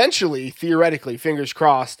eventually, theoretically, fingers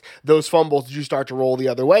crossed, those fumbles do start to roll the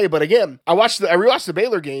other way. But again, I rewatched the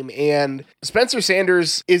Baylor game, and Spencer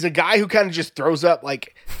Sanders is a guy who kind of just throws up,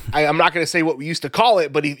 like, I'm not going to say what we used to call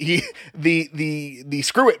it, but the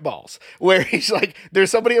screw it balls, where he's like,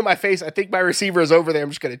 there's somebody in my face, I think my receiver is over there, I'm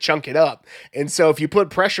just going to chunk it up. And so if you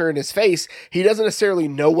put pressure in his face, he doesn't necessarily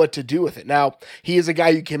know what to do with it. Now, he is a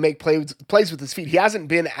guy who can make plays with his feet. He hasn't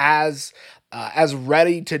been as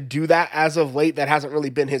ready to do that as of late. That hasn't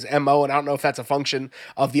really been his MO, and I don't know if that's a function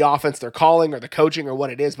of the offense they're calling or the coaching or what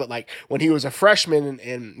it is, but like when he was a freshman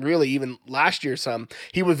and really even last year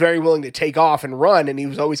he was very willing to take off and run, and he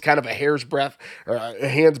was always kind of a hair's breadth or a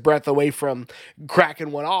hand's breadth away from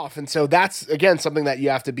cracking one off. And so that's, again, something that you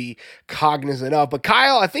have to be cognizant of. But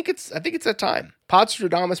Kyle, I think it's that time.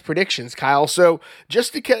 Podstradamus predictions, Kyle. So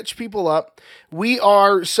just to catch people up, we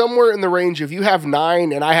are somewhere in the range of, you have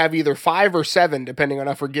 9 and I have either 5 or 7, depending on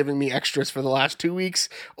if we're giving me extras for the last 2 weeks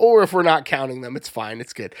or if we're not counting them. It's fine.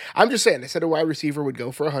 It's good. I'm just saying, I said a wide receiver would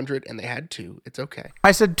go for 100 and they had 2. It's okay.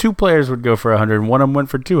 I said 2 players would go for 100 and one of them went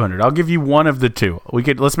for 200. I'll give you one of the 2.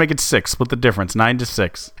 Let's make it 6. Split the difference,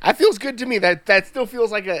 9-6. That feels good to me. That still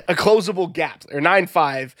feels like a closable gap. Or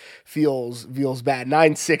 9-5 feels bad.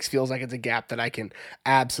 9-6 feels like it's a gap that I can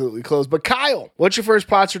absolutely close. But Kyle, what's your first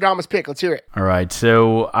Podstradamus pick? Let's hear it. All right,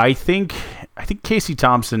 so I think Casey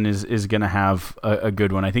Thompson is going to have a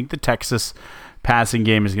good one. I think the Texas passing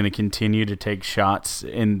game is going to continue to take shots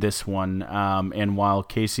in this one. And while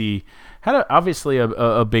Casey had obviously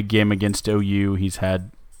a big game against OU, he's had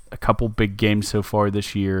a couple big games so far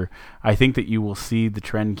this year. I think that you will see the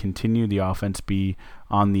trend continue, the offense be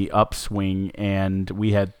on the upswing, and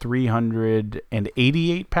we had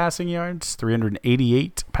 388 passing yards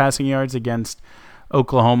against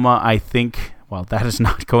Oklahoma. I think, while that is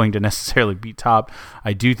not going to necessarily be top,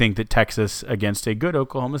 I do think that Texas, against a good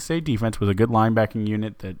Oklahoma State defense with a good linebacking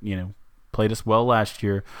unit that played us well last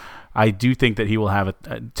year, I do think that he will have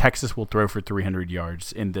Texas will throw for 300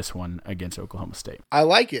 yards in this one against Oklahoma State. I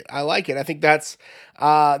like it. I think that's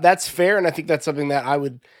fair, and I think that's something that I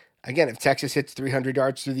would, again, if Texas hits 300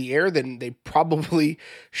 yards through the air, then they probably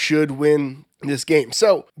should win this game.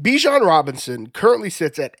 So Bijan Robinson currently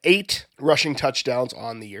sits at 8 rushing touchdowns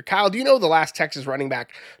on the year. Kyle, do you know the last Texas running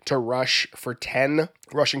back to rush for 10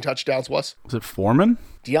 rushing touchdowns was? Was it Foreman?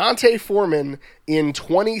 D'Onta Foreman in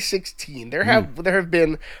 2016. There have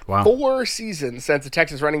been 4 seasons since a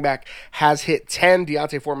Texas running back has hit 10.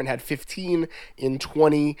 D'Onta Foreman had 15 in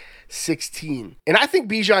 2016. And I think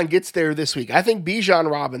Bijan gets there this week. I think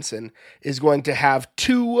Bijan Robinson is going to have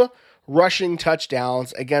 2 rushing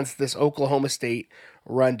touchdowns against this Oklahoma State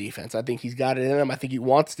run defense. I think he's got it in him. I think he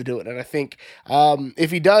wants to do it. And I think if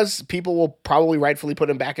he does, people will probably rightfully put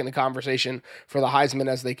him back in the conversation for the Heisman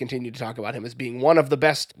as they continue to talk about him as being one of the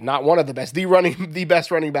best, not one of the best, the best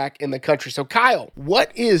running back in the country. So Kyle,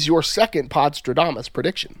 what is your second Podstradamus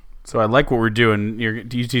prediction? So I like what we're doing.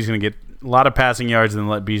 UT's going to get a lot of passing yards and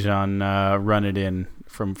let Bijan run it in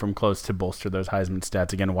from close to bolster those Heisman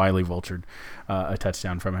stats. Again, Wiley vultured a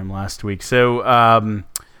touchdown from him last week. So,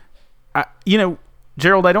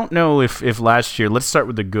 Gerald, I don't know if last year, let's start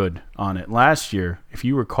with the good on it. Last year, if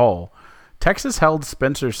you recall, Texas held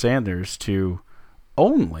Spencer Sanders to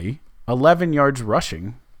only 11 yards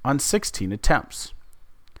rushing on 16 attempts.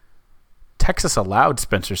 Texas allowed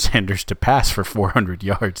Spencer Sanders to pass for 400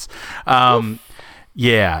 yards.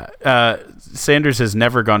 Sanders has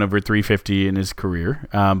never gone over 350 in his career,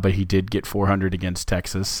 but he did get 400 against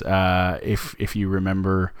Texas. If you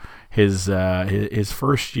remember his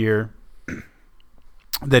first year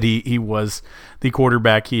that he was the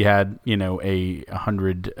quarterback, he had a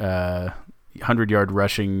 100-yard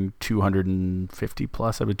rushing, 250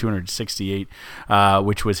 plus, 268,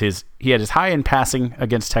 which was he had his high in passing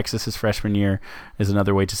against Texas his freshman year, is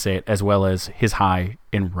another way to say it, as well as his high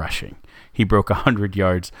in rushing. He broke 100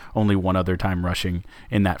 yards only one other time rushing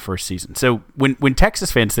in that first season. So when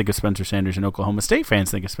Texas fans think of Spencer Sanders and Oklahoma State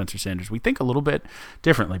fans think of Spencer Sanders, we think a little bit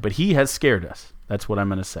differently, but he has scared us. That's what I'm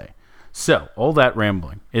going to say. So all that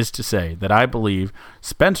rambling is to say that I believe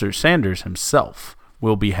Spencer Sanders himself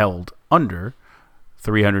will be held under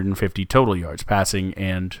 350 total yards passing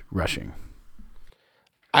and rushing.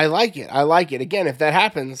 I like it. Again, if that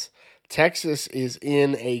happens, Texas is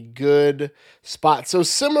in a good spot. So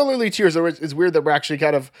similarly to yours, it's weird that we're actually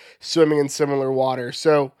kind of swimming in similar water.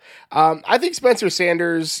 So I think Spencer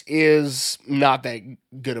Sanders is not that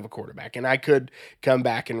good of a quarterback, and I could come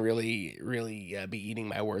back and really be eating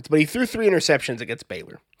my words. But he threw 3 interceptions against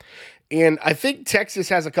Baylor. And I think Texas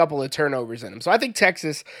has a couple of turnovers in him. So I think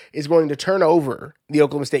Texas is going to turn over the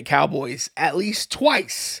Oklahoma State Cowboys at least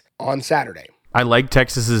twice on Saturday. I like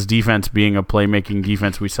Texas's defense being a playmaking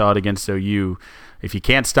defense. We saw it against OU. If you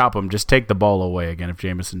can't stop them, just take the ball away. Again, if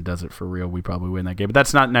Jameson does it for real, we probably win that game. But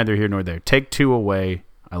that's neither here nor there. Take 2 away.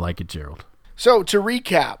 I like it, Gerald. So to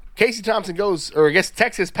recap, Casey Thompson goes, or I guess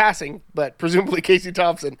Texas passing, but presumably Casey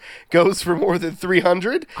Thompson goes for more than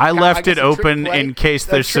 300. I left it open in case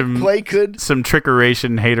there's some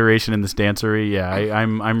trickeration, hateration in this dancery. Yeah,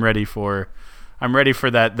 I'm ready for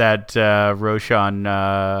that Roshan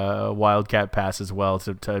Wildcat pass as well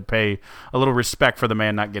to pay a little respect for the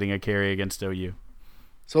man not getting a carry against OU.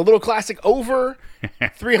 So a little classic over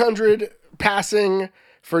 300 passing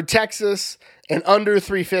for Texas and under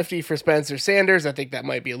 350 for Spencer Sanders. I think that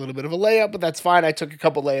might be a little bit of a layup, but that's fine. I took a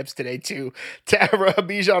couple layups today too.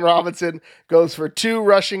 Bijan Robinson goes for 2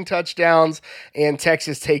 rushing touchdowns, and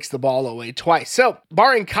Texas takes the ball away twice. So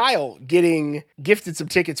barring Kyle getting gifted some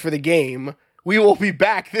tickets for the game, we will be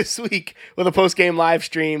back this week with a post-game live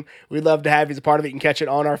stream. We'd love to have you as a part of it. You can catch it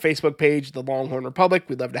on our Facebook page, The Longhorn Republic.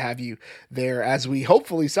 We'd love to have you there as we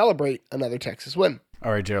hopefully celebrate another Texas win.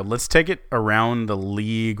 All right, Gerald, let's take it around the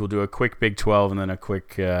league. We'll do a quick Big 12 and then a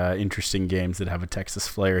quick interesting games that have a Texas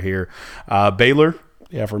flair here. Baylor,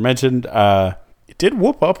 the aforementioned, it did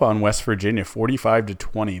whoop up on West Virginia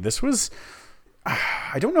 45-20. This was,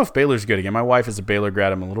 I don't know if Baylor's good. Again, my wife is a Baylor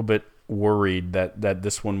grad. I'm a little bit worried that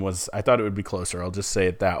this one was, I thought it would be closer. I'll just say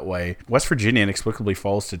it that way. West Virginia inexplicably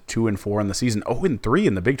falls to 2-4 in the season, 0-3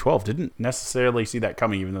 in the Big 12. Didn't necessarily see that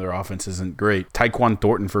coming, even though their offense isn't great. Tyquan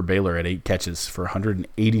Thornton for Baylor at 8 catches for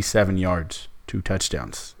 187 yards, 2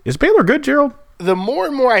 touchdowns. Is Baylor good, Gerald? The more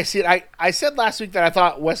and more I see it, I said last week that I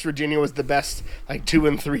thought West Virginia was the best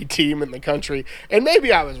 2-3 team in the country, and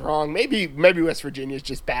maybe I was wrong. Maybe West Virginia is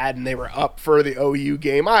just bad, and they were up for the OU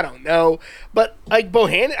game. I don't know, but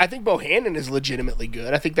Bohannon, I think Bohannon is legitimately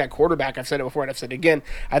good. I think that quarterback, I've said it before and I've said it again,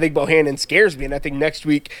 I think Bohannon scares me, and I think next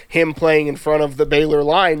week him playing in front of the Baylor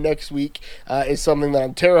line next week is something that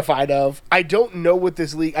I'm terrified of. I don't know what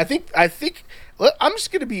this league. I think. I'm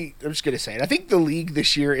just gonna say it. I think the league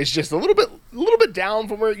this year is just a little bit down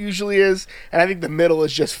from where it usually is, and I think the middle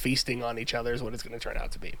is just feasting on each other is what it's going to turn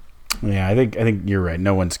out to be. Yeah, I think you're right.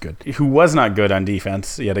 No one's good. Who was not good on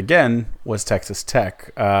defense yet again was Texas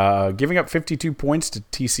Tech, giving up 52 points to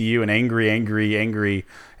TCU and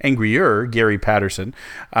angrier Gary Patterson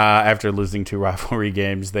after losing 2 rivalry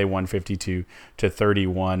games. They won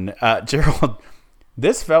 52-31. Gerald,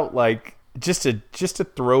 this felt like just a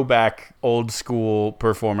throwback old school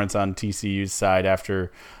performance on TCU's side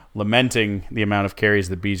after lamenting the amount of carries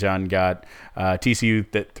that Bijan got.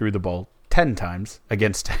 TCU that threw the ball 10 times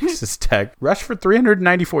against Texas Tech, rushed for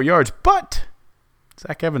 394 yards, but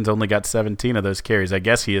Zach Evans only got 17 of those carries. I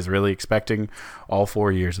guess he is really expecting all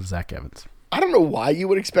 4 years of Zach Evans. I don't know why you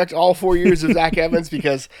would expect all 4 years of Zach Evans,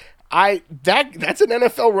 because that's an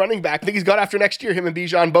NFL running back. I think he's got after next year. Him and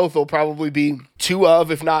Bijan both will probably be two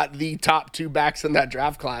of, if not the top two backs in that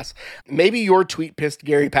draft class. Maybe your tweet pissed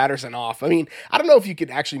Gary Patterson off. I mean, I don't know if you could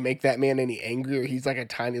actually make that man any angrier. He's like a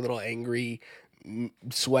tiny little angry,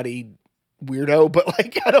 sweaty weirdo, but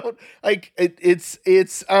like, I don't like it.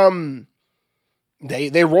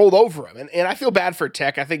 They rolled over him, and I feel bad for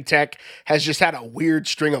Tech. I think Tech has just had a weird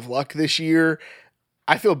string of luck this year.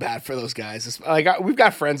 I feel bad for those guys. We've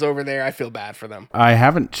got friends over there. I feel bad for them. I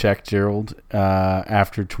haven't checked Gerald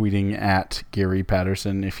after tweeting at Gary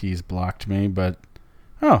Patterson if he's blocked me, but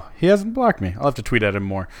he hasn't blocked me. I'll have to tweet at him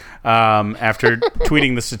more. After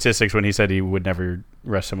tweeting the statistics when he said he would never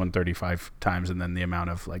rush someone 35 times, and then the amount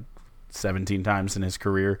of like 17 times in his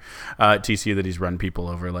career at TCU that he's run people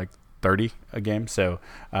over like 30 a game. So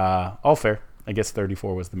all fair. I guess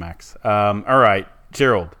 34 was the max. All right,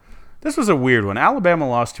 Gerald. This was a weird one. Alabama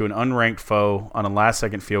lost to an unranked foe on a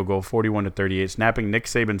last-second field goal, 41-38, snapping Nick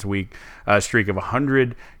Saban's streak of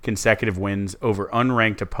 100 consecutive wins over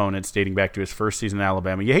unranked opponents dating back to his first season in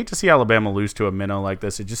Alabama. You hate to see Alabama lose to a minnow like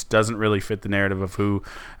this. It just doesn't really fit the narrative of who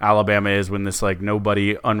Alabama is when this like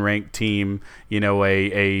nobody unranked team,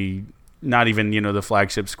 a not even the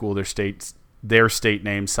flagship school, their state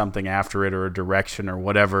name something after it or a direction or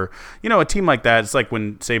whatever. A team like that, it's like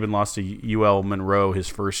when Saban lost to UL Monroe his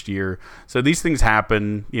first year. So these things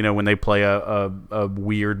happen, when they play a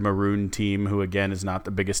weird maroon team who, again, is not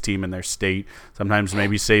the biggest team in their state. Sometimes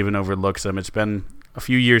maybe Saban overlooks them. It's been a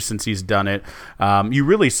few years since he's done it. You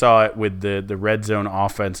really saw it with the red zone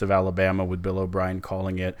offense of Alabama with Bill O'Brien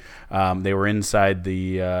calling it. They were inside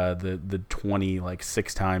the 20 like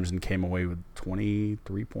 6 times and came away with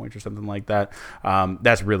 23 points or something like that.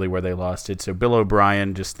 That's really where they lost it. So Bill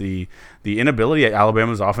O'Brien, just the inability at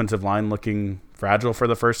Alabama's offensive line looking fragile for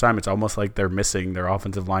the first time. It's almost like they're missing their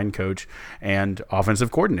offensive line coach and offensive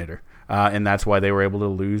coordinator. And that's why they were able to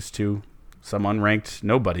lose to some unranked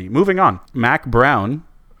nobody. Moving on. Mac Brown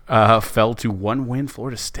fell to one-win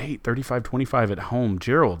Florida State, 35-25 at home.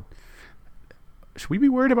 Gerald, should we be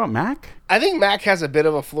worried about Mac? I think Mac has a bit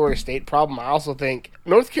of a Florida State problem. I also think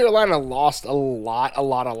North Carolina lost a lot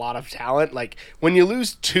of talent. Like, when you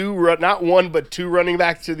lose not one, but two running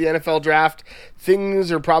backs to the NFL draft,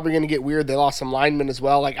 things are probably going to get weird. They lost some linemen as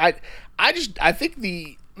well. Like, I think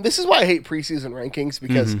this is why I hate preseason rankings,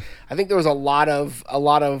 because I think there was a lot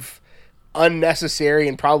of unnecessary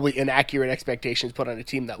and probably inaccurate expectations put on a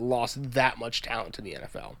team that lost that much talent to the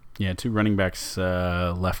NFL. Yeah, 2 running backs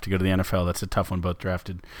left to go to the NFL. That's a tough one, both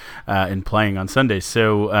drafted and playing on Sundays.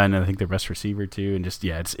 So, and I think the best receiver too. And just,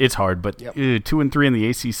 it's hard. But 2-3 in the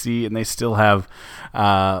ACC, and they still have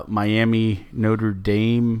Miami, Notre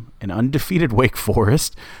Dame, an undefeated Wake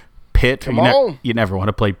Forest, Pitt. You never want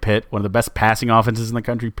to play Pitt. One of the best passing offenses in the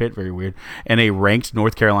country, Pitt. Very weird. And a ranked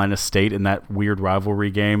North Carolina State in that weird rivalry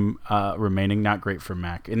game remaining. Not great for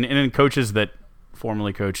Mac. And in coaches that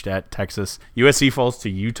formerly coached at Texas, USC falls to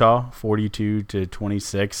Utah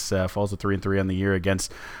 42-26. Falls to 3-3 on the year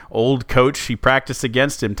against old coach he practiced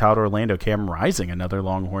against him, Todd Orlando. Cam Rising, another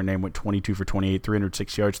Longhorn name, went 22 for 28,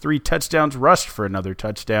 306 yards, 3 touchdowns, rushed for another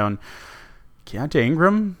touchdown. Keontae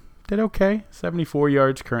Ingram did okay, 74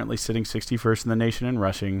 yards, currently sitting 61st in the nation in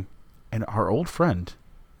rushing. And our old friend,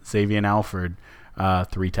 Xavier Alford,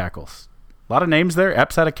 3 tackles. A lot of names there.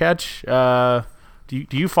 Epps had a catch.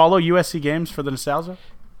 Do you follow USC games for the nostalgia?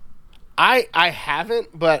 I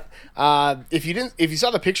haven't, but if you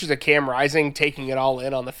saw the pictures of Cam Rising taking it all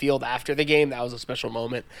in on the field after the game, that was a special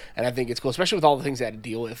moment, and I think it's cool, especially with all the things they had to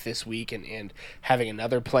deal with this week, and having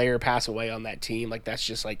another player pass away on that team. Like, that's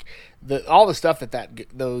just like all the stuff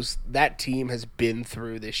that team has been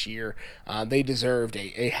through this year. They deserved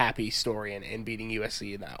a happy story, and beating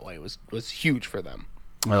USC in that way was huge for them.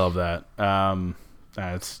 I love that.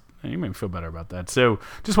 You made me feel better about that. So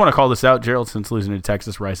just want to call this out, Gerald, since losing to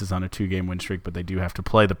Texas, Rice is on a 2-game win streak, but they do have to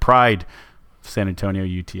play the pride of San Antonio,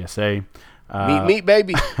 UTSA. Meet,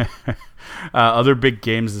 baby. Other big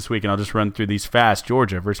games this week, and I'll just run through these fast.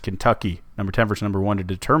 Georgia versus Kentucky, number 10 versus number 1 to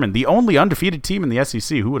determine the only undefeated team in the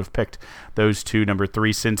SEC. Who would have picked those two? Number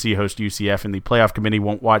 3, Cincy host UCF, and the playoff committee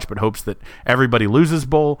won't watch but hopes that everybody loses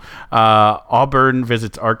bowl. Auburn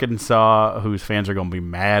visits Arkansas, whose fans are going to be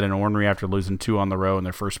mad and ornery after losing 2 on the row in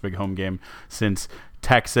their first big home game since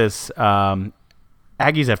Texas.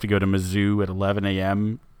 Aggies have to go to Mizzou at 11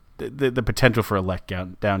 a.m. the potential for a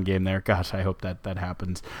letdown game there. Gosh, I hope that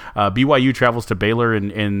happens. BYU travels to Baylor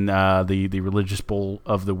in the Religious Bowl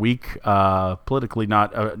of the week. Politically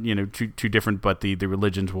not too different, but the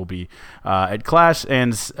religions will be at clash.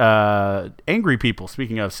 And angry people.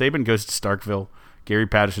 Speaking of, Saban goes to Starkville. Gary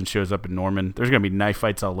Patterson shows up in Norman. There's going to be knife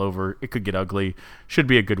fights all over. It could get ugly. Should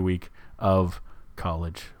be a good week of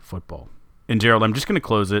college football. And Gerald, I'm just going to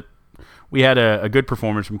close it. We had a good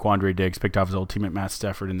performance from Quandre Diggs, picked off his old teammate Matt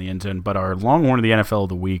Stafford in the end zone. But our Longhorn of the NFL of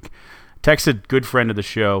the week texted good friend of the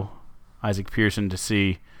show, Isaac Pearson, to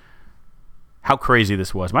see how crazy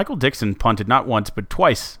this was. Michael Dixon punted not once but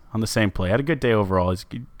twice on the same play. Had a good day overall. He's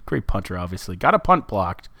a great punter, obviously. Got a punt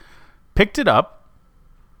blocked, picked it up,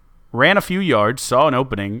 ran a few yards, saw an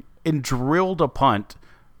opening, and drilled a punt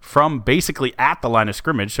from basically at the line of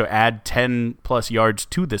scrimmage. So add 10-plus yards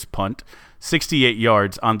to this punt. 68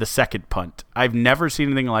 yards on the second punt. I've never seen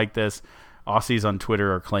anything like this. Aussies on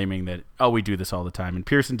Twitter are claiming that, we do this all the time. And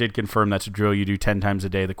Pearson did confirm that's a drill you do 10 times a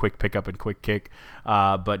day, the quick pickup and quick kick.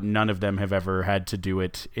 But none of them have ever had to do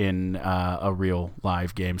it in a real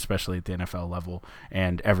live game, especially at the NFL level.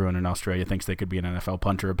 And everyone in Australia thinks they could be an NFL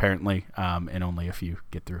punter, apparently, and only a few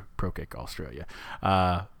get through Pro Kick Australia.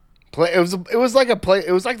 It was like the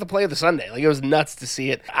play of the Sunday. Like, it was nuts to see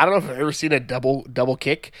it. I don't know if I've ever seen a double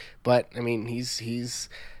kick, but I mean,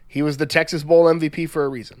 he was the Texas Bowl MVP for a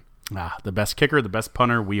reason. The best kicker, the best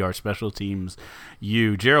punter. We are special teams.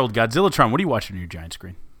 Gerald Godzillatron, what are you watching on your giant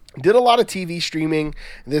screen? Did a lot of TV streaming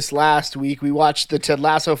this last week. We watched the Ted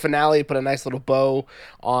Lasso finale, put a nice little bow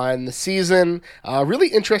on the season. Really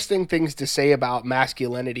interesting things to say about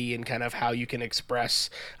masculinity and kind of how you can express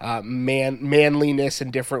manliness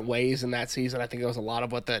in different ways in that season. I think that was a lot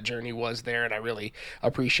of what that journey was there, and I really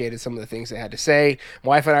appreciated some of the things they had to say. My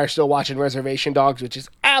wife and I are still watching Reservation Dogs, which is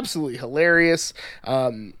absolutely hilarious.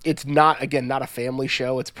 It's not a family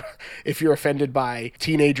show. It's if you're offended by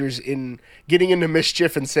teenagers in getting into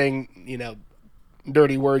mischief and saying,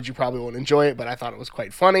 dirty words, you probably won't enjoy it, but I thought it was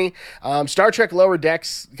quite funny. Star Trek Lower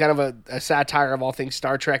Decks, kind of a satire of all things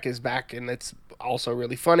Star Trek, is back, and it's also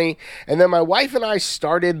really funny. And then my wife and I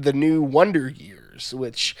started the new Wonder Years,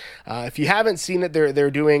 which if you haven't seen it,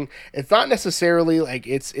 they're doing, it's not necessarily like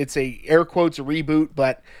it's a air quotes reboot,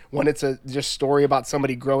 but when it's a just story about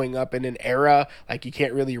somebody growing up in an era, like you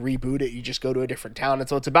can't really reboot it, you just go to a different town. And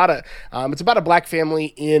so it's about a black family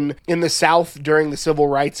in the South during the civil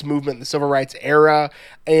rights movement, the civil rights era,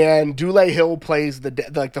 and Dule Hill plays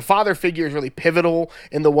the father figure is really pivotal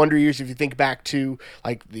in the Wonder Years. If you think back to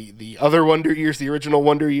like the other Wonder Years, the original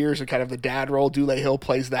Wonder Years, and kind of the dad role, Dule Hill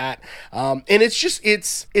plays that, and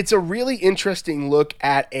it's a really interesting look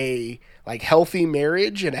at a like healthy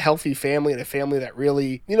marriage and a healthy family, and a family that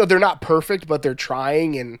really, they're not perfect, but they're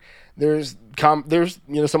trying, and there's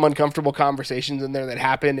some uncomfortable conversations in there that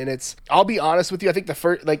happen. And I'll be honest with you, I think the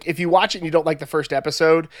first, like, if you watch it and you don't like the first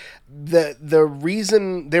episode, the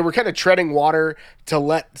reason they were kind of treading water to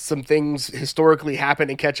let some things historically happen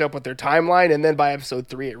and catch up with their timeline. And then by episode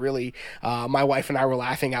 3, it really, my wife and I were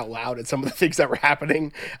laughing out loud at some of the things that were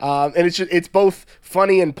happening. And it's both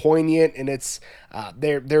funny and poignant, and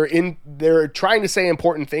they're trying to say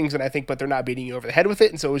important things, and I think, but they're not beating you over the head with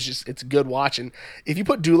it. And so it's a good watch. And if you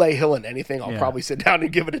put Dule Hill in anything, I'll probably sit down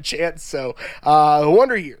and give it a chance. So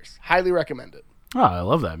Wonder Years, highly recommend it. Oh, I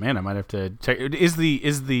love that, man. I might have to check. Is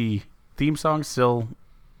the theme song still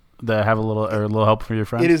have a little help from your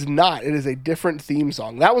friend? It is not. It is a different theme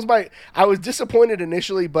song. I was disappointed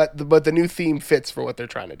initially, but the new theme fits for what they're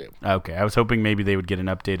trying to do. Okay, I was hoping maybe they would get an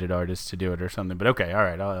updated artist to do it or something. But okay, all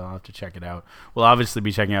right, I'll have to check it out. We'll obviously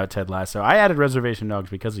be checking out Ted Lasso. I added Reservation Dogs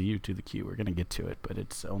because of you to the queue. We're gonna get to it, but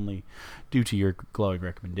it's only due to your glowing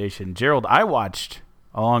recommendation, Gerald. I watched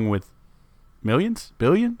along with millions,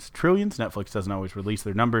 billions, trillions. Netflix doesn't always release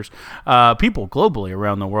their numbers. People globally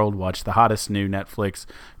around the world watch the hottest new Netflix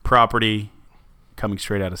property coming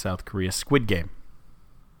straight out of South Korea, Squid Game.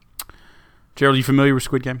 Gerald, are you familiar with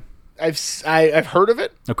Squid Game? I've heard of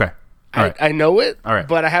it. Okay. All right. I know it, all right,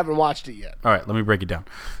 but I haven't watched it yet. All right, let me break it down.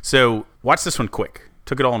 So watch this one quick.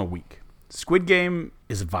 Took it all in a week. Squid Game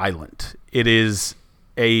is violent. It is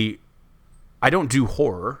I don't do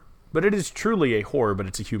horror, but it is truly a horror, but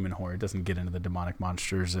it's a human horror. It doesn't get into the demonic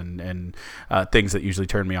monsters and things that usually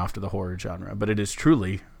turn me off to the horror genre. But it is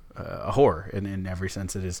truly a horror in every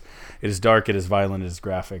sense. It is dark, it is violent, it is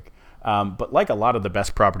graphic. But like a lot of the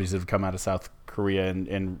best properties that have come out of South Korea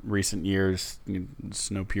in recent years,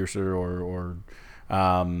 Snowpiercer or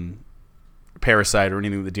Parasite or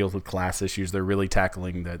anything that deals with class issues, they're really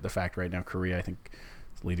tackling the fact right now Korea, I think,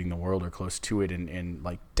 is leading the world or close to it in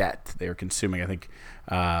like debt they are consuming. I think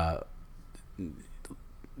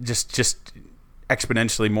just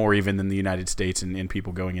exponentially more even than the United States, and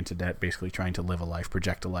people going into debt, basically trying to live a life,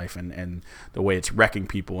 project a life, and the way it's wrecking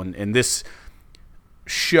people. And this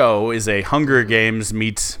show is a Hunger Games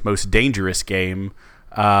meets Most Dangerous Game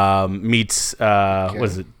meets what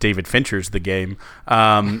is it? David Fincher's The Game.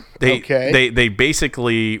 They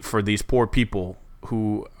basically, for these poor people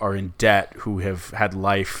who are in debt, who have had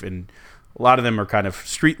life, and a lot of them are kind of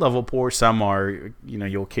street level poor. Some are,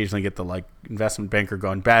 you'll occasionally get the like investment banker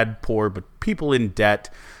gone bad poor, but people in debt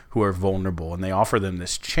who are vulnerable, and they offer them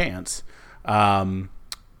this chance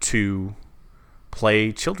to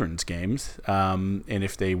play children's games. And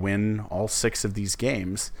if they win all 6 of these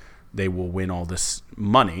games, they will win all this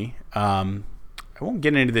money. I won't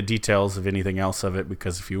get into the details of anything else of it,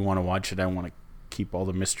 because if you want to watch it, I want to keep all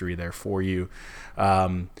the mystery there for you.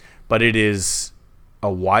 But it is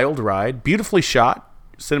a wild ride, beautifully shot.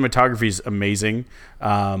 Cinematography is amazing.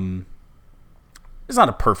 It's not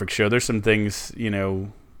a perfect show. There's some things,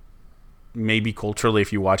 maybe culturally,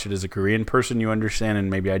 if you watch it as a Korean person, you understand, and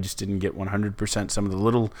maybe I just didn't get 100%. Some of the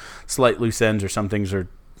little slight loose ends, or some things are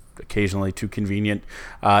occasionally too convenient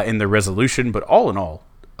in the resolution. But all in all,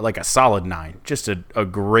 like a solid 9. Just a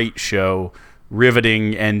great show.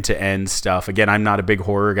 Riveting end-to-end stuff. Again, I'm not a big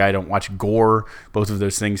horror guy. I don't watch gore. Both of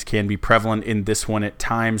those things can be prevalent in this one at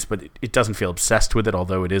times, but it doesn't feel obsessed with it,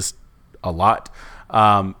 although it is a lot.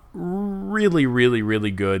 Really, really,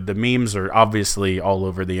 really good. The memes are obviously all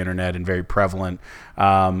over the internet and very prevalent.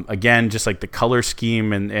 Again, just like the color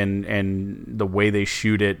scheme and the way they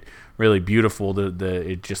shoot it, really beautiful.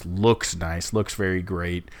 It just looks nice, looks very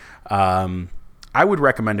great. I would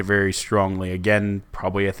recommend it very strongly. Again,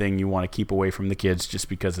 probably a thing you want to keep away from the kids, just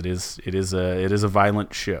because it is a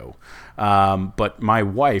violent show. But my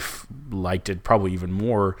wife liked it probably even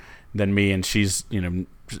more than me, and she's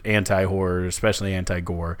anti-horror, especially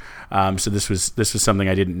anti-gore. So this was something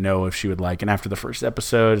I didn't know if she would like. And after the first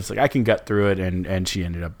episode, it's like I can gut through it, and she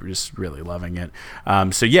ended up just really loving it.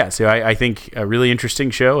 So I think a really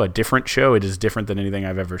interesting show, a different show. It is different than anything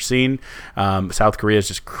I've ever seen. South Korea is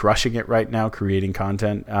just crushing it right now, creating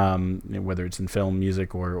content, whether it's in film,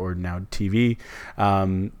 music, or now TV.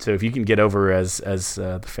 So if you can get over, as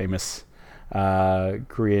the famous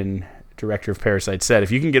Korean director of Parasite said,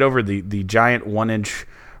 if you can get over the giant 1-inch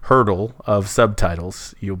hurdle of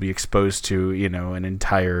subtitles, you'll be exposed to an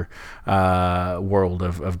entire world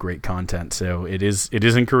of great content. So it is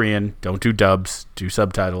in Korean. Don't do dubs, do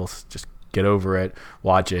subtitles. Just get over it,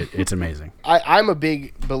 watch it. It's amazing. I'm a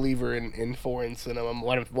big believer in foreign cinema.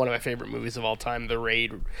 One of my favorite movies of all time, The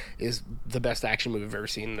Raid, is the best action movie I've ever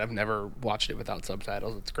seen. I've never watched it without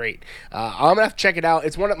subtitles. It's great. I'm gonna have to check it out.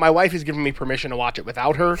 It's my wife has given me permission to watch it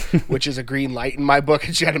without her, which is a green light in my book,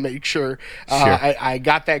 and she had to make sure, I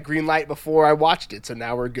got that green light before I watched it. So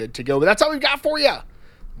now we're good to go. But that's all we've got for you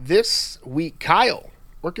this week. Kyle,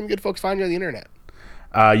 where can good folks find you on the internet?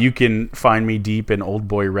 You can find me deep in Old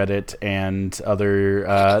Boy Reddit and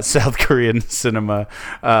other South Korean cinema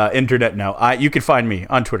internet now. You can find me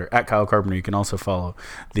on Twitter at Kyle Carpenter. You can also follow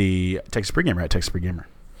the Texas Pre-Gamer at Texas Pre-Gamer.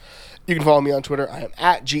 You can follow me on Twitter. I am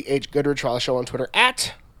at GH Goodrich. Follow the show on Twitter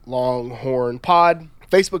at Longhorn Pod.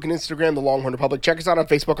 Facebook and Instagram, The Longhorn Republic. Check us out on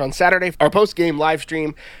Facebook on Saturday, our post-game live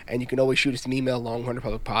stream, and you can always shoot us an email,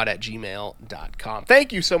 longhornrepublicpod@gmail.com.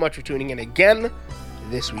 Thank you so much for tuning in again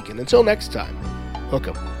this week, and until next time, hook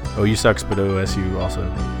 'em. OU sucks, but OSU also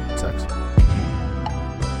sucks.